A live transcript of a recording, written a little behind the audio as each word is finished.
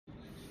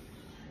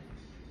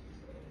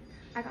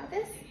I got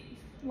this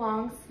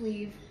long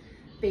sleeve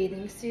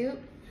bathing suit.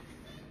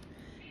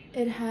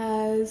 It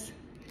has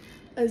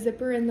a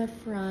zipper in the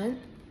front.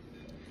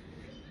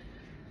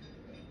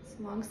 It's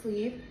long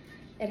sleeve.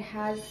 It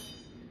has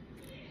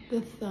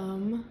the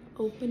thumb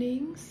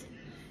openings.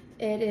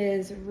 It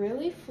is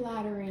really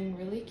flattering,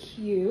 really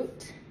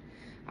cute.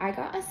 I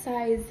got a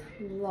size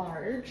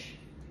large.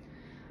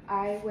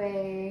 I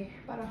weigh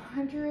about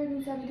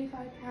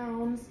 175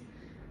 pounds,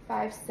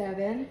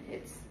 5'7".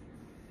 It's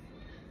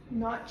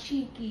not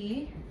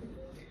cheeky.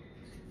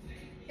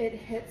 It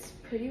hits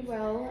pretty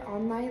well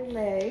on my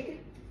leg.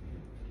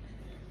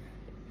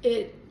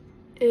 It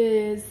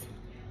is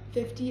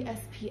 50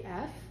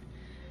 SPF,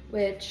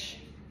 which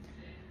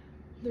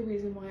the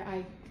reason why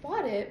I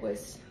bought it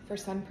was for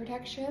sun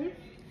protection,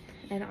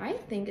 and I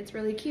think it's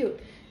really cute.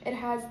 It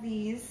has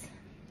these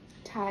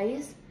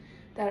ties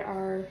that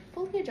are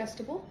fully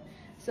adjustable,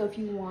 so if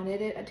you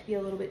wanted it to be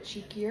a little bit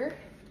cheekier,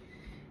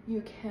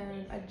 you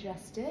can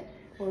adjust it,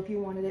 or if you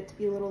wanted it to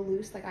be a little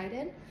loose like I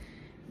did,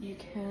 you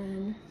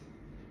can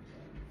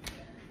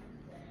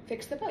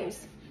fix the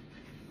bows.